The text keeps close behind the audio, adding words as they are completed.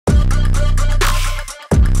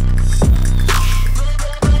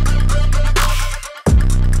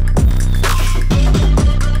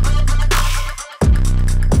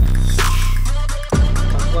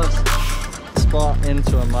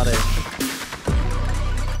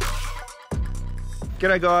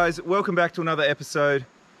G'day guys, welcome back to another episode.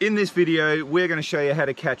 In this video, we're going to show you how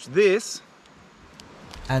to catch this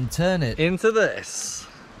and turn it into this.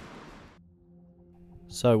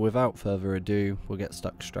 So without further ado, we'll get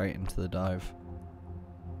stuck straight into the dive.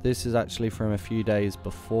 This is actually from a few days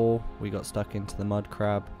before we got stuck into the mud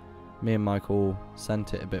crab. Me and Michael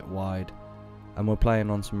sent it a bit wide and we're playing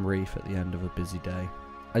on some reef at the end of a busy day.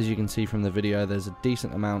 As you can see from the video, there's a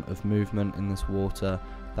decent amount of movement in this water.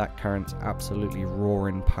 That current's absolutely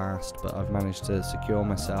roaring past, but I've managed to secure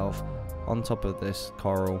myself on top of this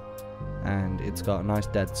coral and it's got a nice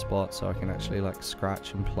dead spot, so I can actually like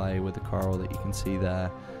scratch and play with the coral that you can see there.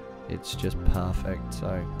 It's just perfect,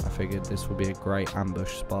 so I figured this would be a great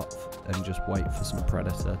ambush spot and just wait for some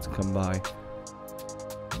predator to come by.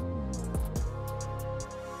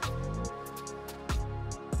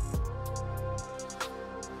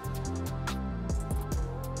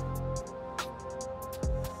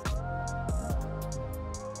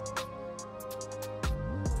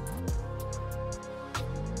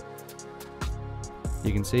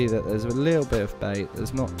 You can see that there's a little bit of bait,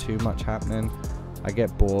 there's not too much happening. I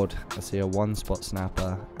get bored, I see a one spot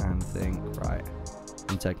snapper and think, right,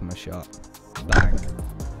 I'm taking my shot. Bang.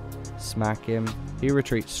 Smack him. He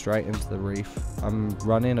retreats straight into the reef. I'm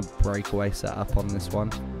running a breakaway setup on this one,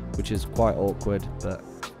 which is quite awkward, but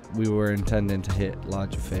we were intending to hit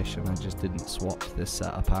larger fish and I just didn't swap this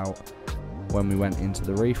setup out when we went into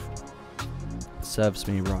the reef. Serves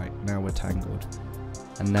me right, now we're tangled.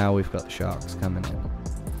 And now we've got the sharks coming in.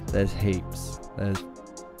 There's heaps.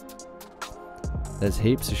 There's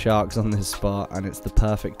heaps of sharks on this spot and it's the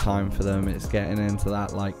perfect time for them. It's getting into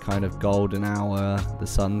that like kind of golden hour. The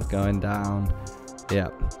sun's going down.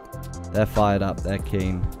 Yep. They're fired up, they're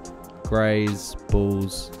keen. Greys,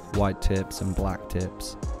 bulls, white tips and black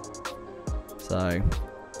tips. So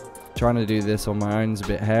trying to do this on my own is a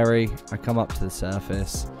bit hairy. I come up to the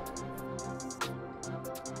surface.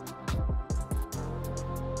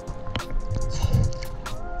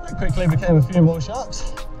 Quickly became a few more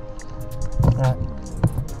sharks. Right.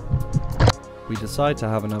 We decide to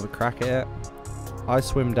have another crack at it. I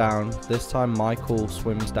swim down. This time Michael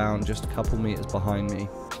swims down just a couple meters behind me.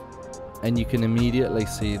 And you can immediately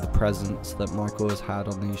see the presence that Michael has had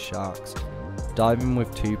on these sharks. Diving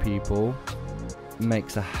with two people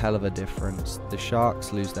makes a hell of a difference. The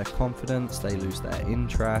sharks lose their confidence, they lose their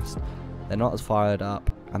interest, they're not as fired up,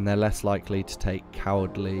 and they're less likely to take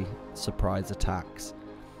cowardly surprise attacks.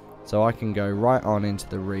 So I can go right on into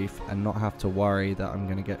the reef and not have to worry that I'm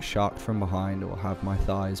going to get sharked from behind or have my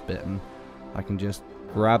thighs bitten. I can just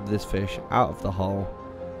grab this fish out of the hole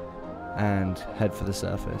and head for the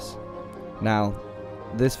surface. Now,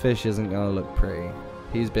 this fish isn't going to look pretty.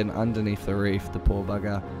 He's been underneath the reef, the poor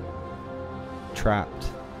bugger.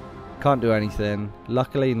 Trapped. Can't do anything.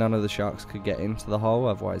 Luckily, none of the sharks could get into the hole,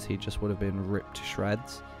 otherwise he just would have been ripped to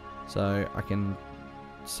shreds. So I can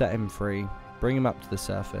set him free. Bring him up to the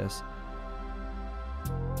surface.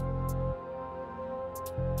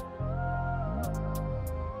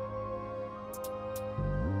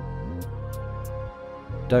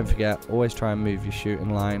 Don't forget, always try and move your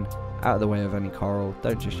shooting line out of the way of any coral.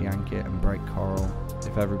 Don't just yank it and break coral.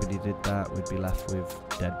 If everybody did that, we'd be left with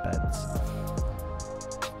dead beds.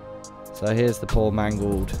 So here's the poor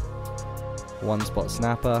mangled one spot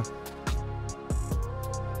snapper.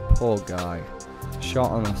 Poor guy.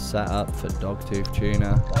 Shot on a setup for dogtooth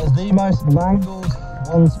tuna. That is the most mangled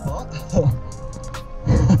one spot.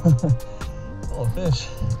 What a fish.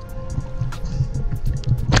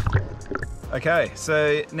 Okay,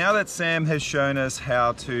 so now that Sam has shown us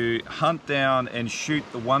how to hunt down and shoot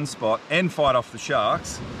the one spot and fight off the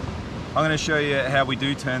sharks, I'm going to show you how we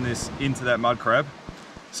do turn this into that mud crab.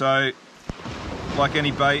 So, like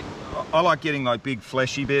any bait, I like getting like big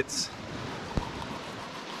fleshy bits.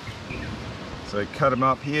 So cut them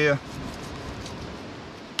up here,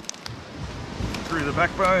 through the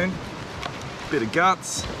backbone, bit of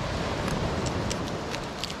guts.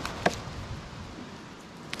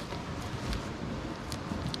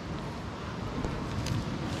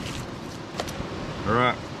 All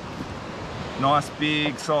right, nice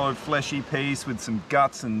big solid fleshy piece with some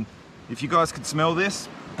guts, and if you guys could smell this,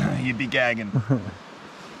 you'd be gagging.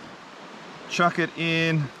 Chuck it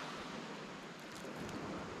in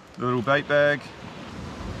the little bait bag.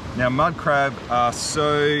 Now mud crab are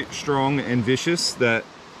so strong and vicious that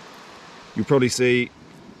you'll probably see,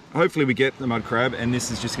 hopefully we get the mud crab and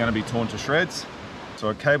this is just going to be torn to shreds. So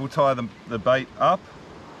I cable tie the bait up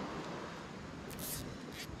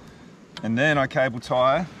and then I cable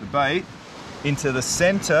tie the bait into the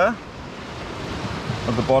center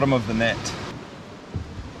of the bottom of the net.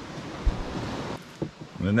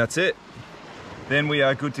 And then that's it. then we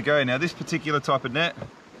are good to go. Now this particular type of net,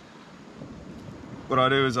 what I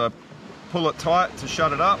do is I pull it tight to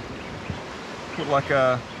shut it up, put like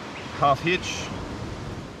a half hitch,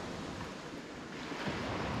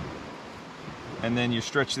 and then you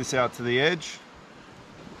stretch this out to the edge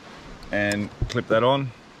and clip that on,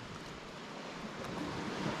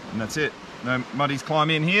 and that's it. No muddies climb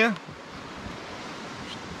in here.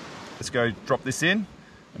 Let's go drop this in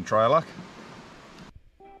and try our luck.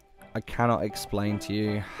 I cannot explain to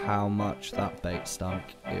you how much that bait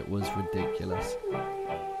stunk. It was ridiculous.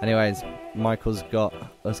 Anyways, Michael's got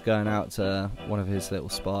us going out to one of his little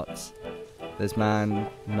spots. This man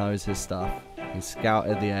knows his stuff. He's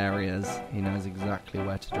scouted the areas. He knows exactly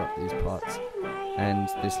where to drop these pots. And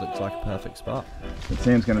this looks like a perfect spot. And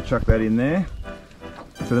Sam's going to chuck that in there.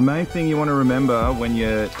 So the main thing you want to remember when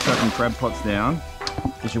you're chucking crab pots down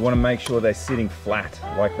is you want to make sure they're sitting flat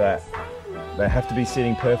like that. They have to be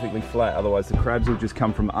sitting perfectly flat, otherwise the crabs will just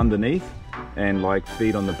come from underneath and like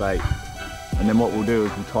feed on the bait. And then what we'll do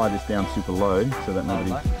is we'll tie this down super low so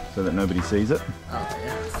that nobody sees it. Oh,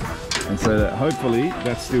 yeah. And so that hopefully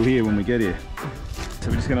that's still here when we get here. So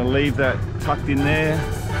we're just going to leave that tucked in there.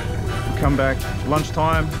 We'll come back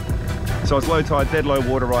lunchtime. So it's low tide, dead low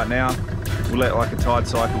water right now. We'll let like a tide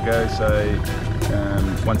cycle go. So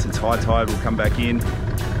once it's high tide, we'll come back in.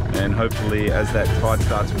 And hopefully as that tide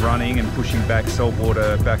starts running and pushing back salt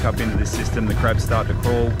water back up into the system, the crabs start to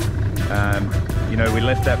crawl. You know, we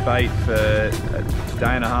left that bait for a day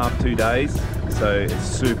and a half, 2 days, so it's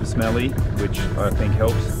super smelly, which I think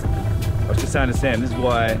helps. I was just saying to Sam, this is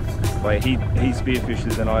why he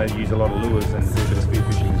spearfishes and I use a lot of lures and do a bit of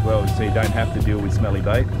spearfishing as well, so you don't have to deal with smelly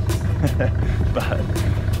bait. But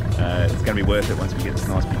it's going to be worth it once we get this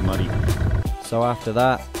nice big muddy. So after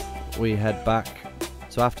that, we head back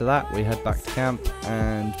to camp,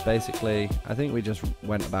 and basically I think we just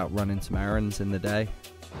went about running some errands in the day.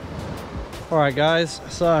 Alright guys,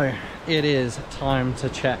 so it is time to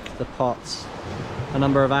check the pots. A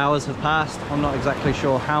number of hours have passed. I'm not exactly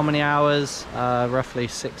sure how many hours, roughly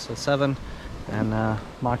 6 or 7, and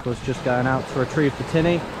Michael's just going out to retrieve the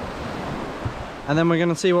tinny, and then we're going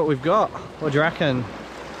to see what we've got. What do you reckon?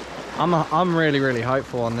 I'm really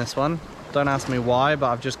hopeful on this one. Don't ask me why, but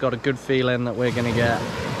I've just got a good feeling that we're going to get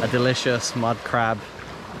a delicious mud crab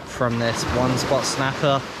from this one spot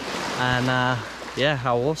snapper. And yeah,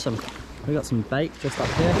 how awesome. We got some bait just up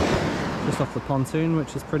here, just off the pontoon,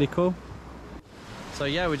 which is pretty cool. So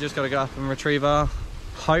yeah, we just got to go up and retrieve our,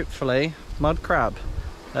 hopefully, mud crab.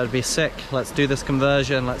 That would be sick. Let's do this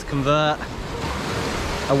conversion. Let's convert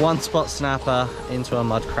a one spot snapper into a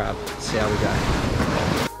mud crab. See how we go.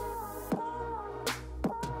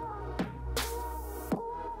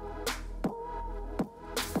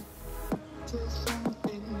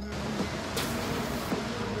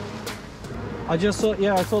 I just saw,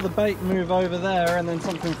 yeah, I saw the bait move over there and then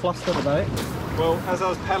something flustered the bait. Well, as I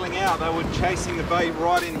was paddling out, they were chasing the bait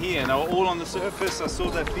right in here, and they were all on the surface. I saw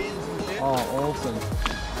their fins and shit. Oh, awesome.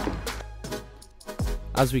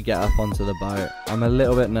 As we get up onto the boat, I'm a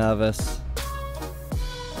little bit nervous,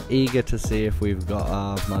 eager to see if we've got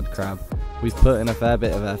our mud crab. We've put in a fair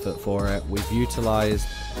bit of effort for it. We've utilised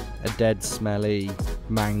a dead, smelly,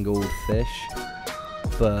 mangled fish,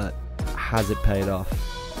 but has it paid off?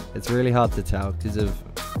 It's really hard to tell because of,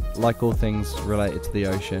 like all things related to the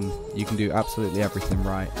ocean, you can do absolutely everything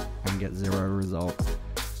right and get zero result.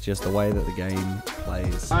 It's just the way that the game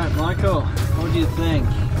plays. Alright Michael, what do you think?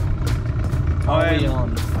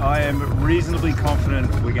 I am reasonably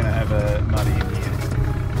confident we're going to have a muddy in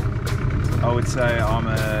here. I would say I'm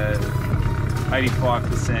a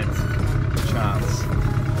 85% chance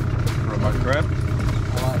for a mud crab.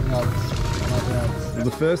 I like the odds. I like the odds. Well,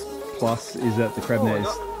 the first plus is that the crab net is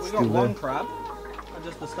we got one crab. I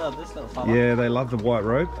just disturbed this little fella. Yeah, they love the white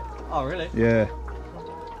rope. Oh really? Yeah.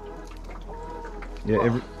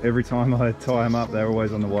 Yeah, every time I tie them up, they're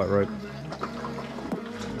always on the white rope.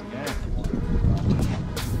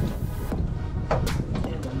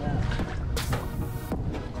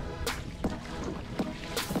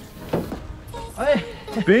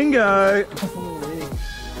 Bingo!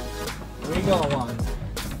 We got one.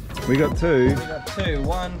 We got two. We got two.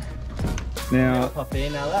 One. Now, puppy.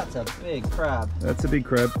 Now that's a big crab. That's a big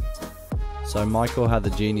crab. So Michael had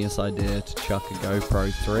the genius idea to chuck a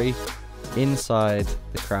GoPro 3 inside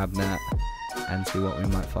the crab net and see what we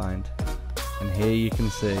might find. And here you can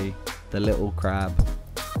see the little crab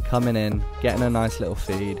coming in, getting a nice little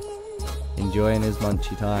feed, enjoying his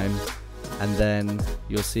munchy time, and then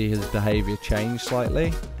you'll see his behaviour change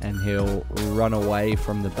slightly and he'll run away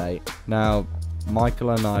from the bait. Now Michael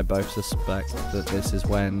and I both suspect that this is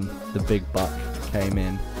when the big buck came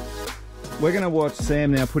in. we're gonna watch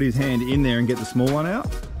Sam now put his hand in there and get the small one out.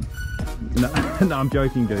 No, no, I'm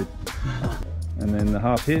joking, dude. And then the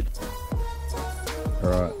half hit. All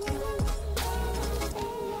right.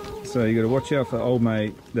 So you got to watch out for old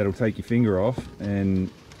mate that'll take your finger off, and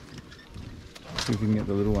see if we can get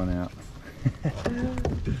the little one out.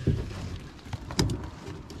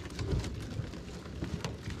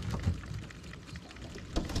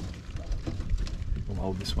 We'll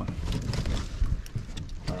hold this one.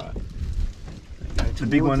 All right. The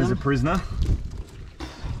big one is a prisoner.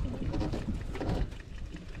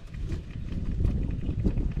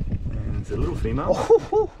 And it's a little female.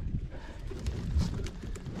 Oh.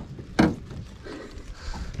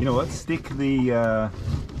 You know what? Stick the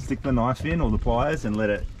knife in, or the pliers, and let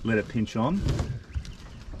it pinch on.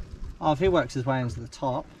 Oh, if he works his way into the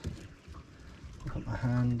top, I've got my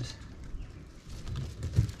hand.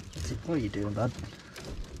 What are you doing, bud?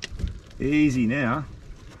 Easy now.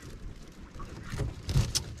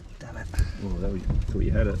 Damn it. Oh, that was, thought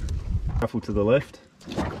you had it. Shuffle to the left.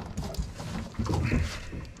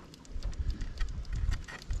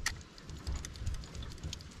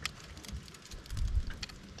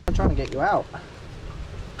 I'm trying to get you out.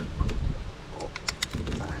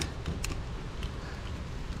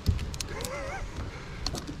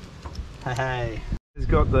 Hey. He's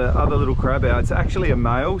got the other little crab out. It's actually a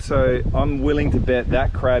male, so I'm willing to bet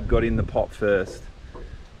that crab got in the pot first.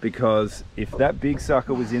 Because if that big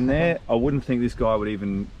sucker was in there, I wouldn't think this guy would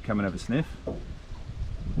even come and have a sniff.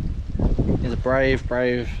 He's a brave,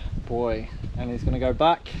 brave boy. And he's going to go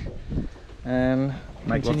back and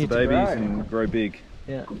make lots of babies and grow big.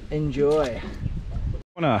 Yeah, enjoy.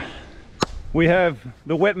 We have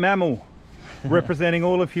the wet mammal representing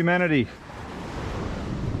all of humanity.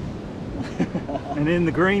 And in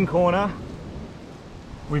the green corner,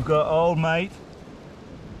 we've got old mate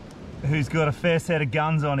who's got a fair set of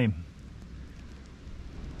guns on him.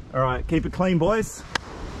 All right, keep it clean, boys.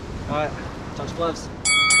 All right, touch gloves.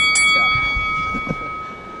 Let's go.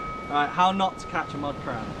 All right, how not to catch a mud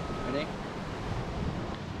crab. Ready?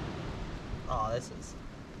 Oh,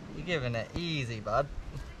 you're giving it easy, bud.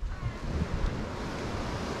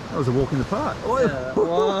 That was a walk in the park. Yeah, it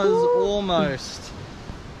was almost.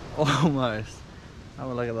 Almost. Have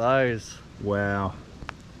a look at those. Wow.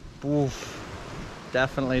 Oof.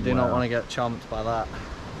 Definitely do not want to get chomped by that.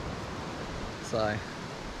 So.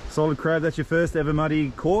 Solid crab, that's your first ever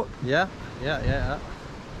muddy caught? Yeah.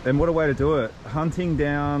 And what a way to do it. Hunting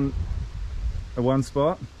down a one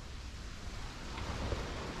spot.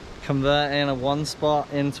 Converting a one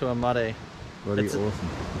spot into a muddy. Bloody awesome.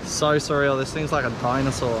 So surreal. This thing's like a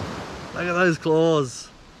dinosaur. Look at those claws.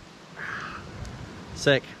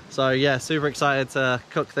 Sick. So yeah, super excited to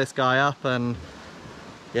cook this guy up and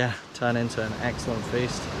yeah, turn into an excellent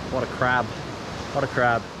feast. What a crab. What a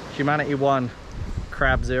crab. Humanity 1,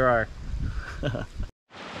 crab 0.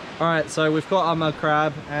 Alright, so we've got our mud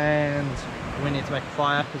crab and we need to make a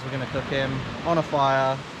fire because we're going to cook him on a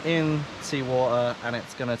fire in seawater and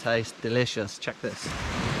it's going to taste delicious. Check this.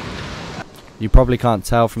 You probably can't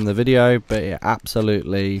tell from the video, but it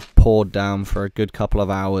absolutely poured down for a good couple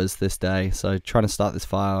of hours this day. So trying to start this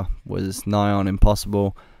fire was nigh on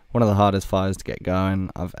impossible. One of the hardest fires to get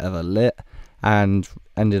going I've ever lit, and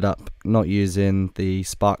ended up not using the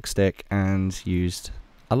spark stick and used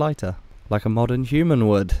a lighter like a modern human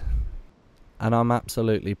would. And I'm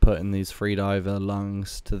absolutely putting these freediver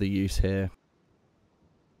lungs to the use here.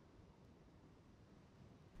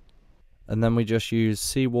 And then we just use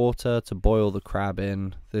seawater to boil the crab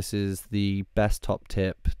in. This is the best top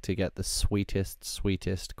tip to get the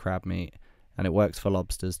sweetest crab meat, and it works for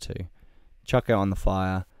lobsters too. Chuck it on the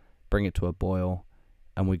fire, bring it to a boil,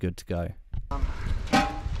 and we're good to go. Let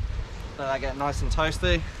that get nice and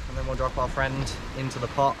toasty, and then we'll drop our friend into the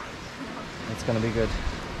pot. It's gonna be good.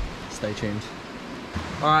 Stay tuned.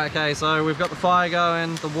 Alright, okay, so we've got the fire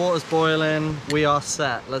going, the water's boiling, we are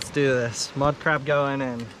set. Let's do this. Mud crab going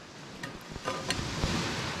in.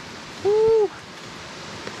 Woo.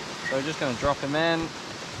 So we're just going to drop him in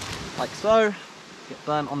like so, get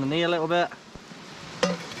burnt on the knee a little bit,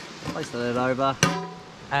 place the lid over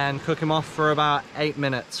and cook him off for about 8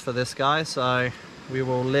 minutes for this guy. So we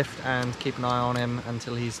will lift and keep an eye on him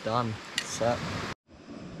until he's done. Set.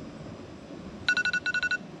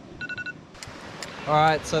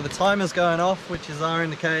 Alright, so the timer's going off, which is our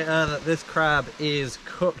indicator that this crab is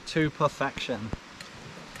cooked to perfection.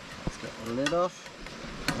 Let's get the lid off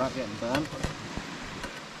without getting burnt.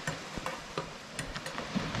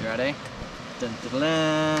 You ready? Dun, dun,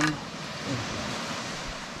 dun.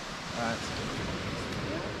 Alright.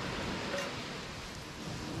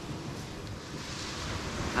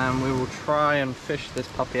 and we will try and fish this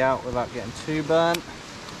puppy out without getting too burnt.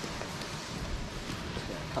 Just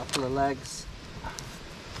get a couple of legs.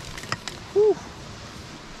 Whew.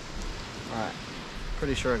 Alright,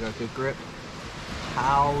 pretty sure I got a good grip.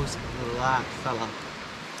 How's that, fella?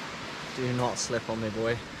 Do not slip on me,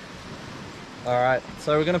 boy. Alright,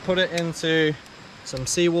 so we're going to put it into some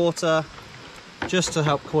seawater just to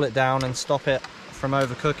help cool it down and stop it from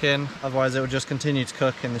overcooking. Otherwise it will just continue to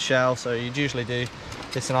cook in the shell. So you'd usually do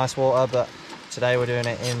this in ice water, but today we're doing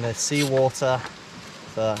it in the seawater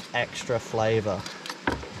for extra flavour.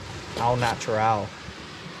 Au natural.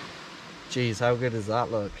 Jeez, how good does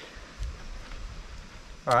that look?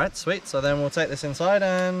 Alright, sweet. So then we'll take this inside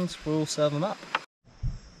and we'll serve them up.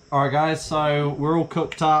 Alright guys, so we're all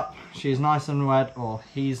cooked up. She's nice and red, or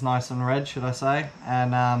he's nice and red, should I say.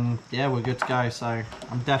 And yeah, we're good to go. So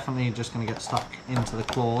I'm definitely just going to get stuck into the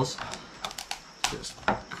claws. Just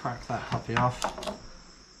crack that puppy off.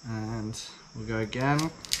 And we'll go again.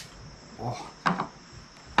 Oh.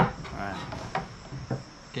 Alright.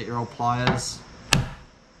 Get your old pliers.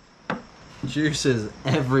 Juices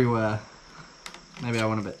everywhere. Maybe I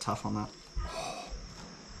went a bit tough on that.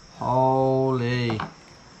 Holy.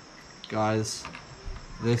 Guys,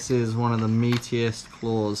 this is one of the meatiest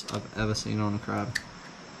claws I've ever seen on a crab.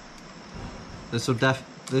 This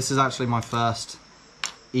is actually my first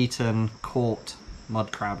eaten, caught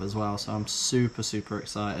mud crab as well, so I'm super, super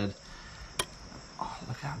excited. Oh,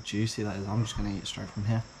 look how juicy that is. I'm just gonna eat it straight from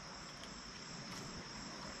here.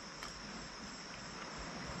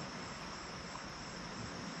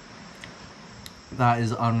 That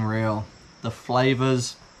is unreal. The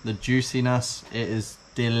flavors, the juiciness, it is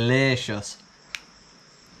delicious.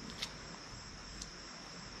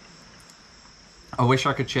 I wish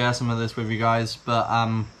I could share some of this with you guys, but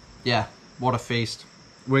yeah, what a feast.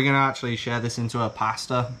 We're gonna actually share this into a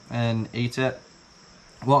pasta and eat it.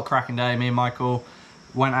 What a cracking day. Me and Michael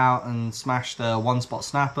went out and smashed a one-spot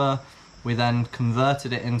snapper. We then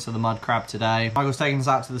converted it into the mud crab today. Michael's taking us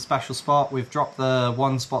out to the special spot. We've dropped the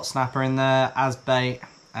one-spot snapper in there as bait,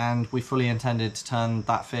 and we fully intended to turn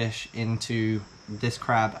that fish into this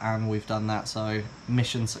crab, and we've done that. So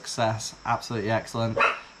mission success, absolutely excellent.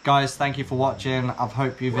 Guys, thank you for watching. I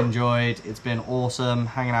hope you've enjoyed. It's been awesome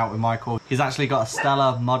hanging out with Michael. He's actually got a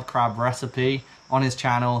stellar mud crab recipe on his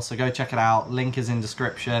channel, so go check it out. Link is in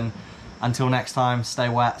description. Until next time, stay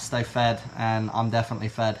wet, stay fed, and I'm definitely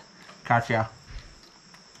fed. Catch ya.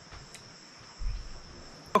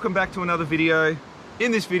 Welcome back to another video.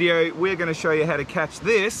 In this video, we're going to show you how to catch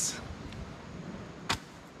this.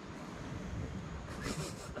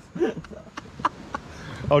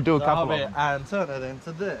 I'll do a couple of them. And turn it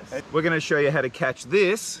into this. We're going to show you how to catch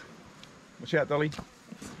this. Watch out, Dolly.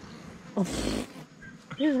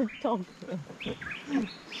 You're a dog.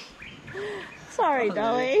 Sorry,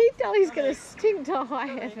 Dolly. Dolly's gonna stink to high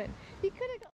heaven. You could have got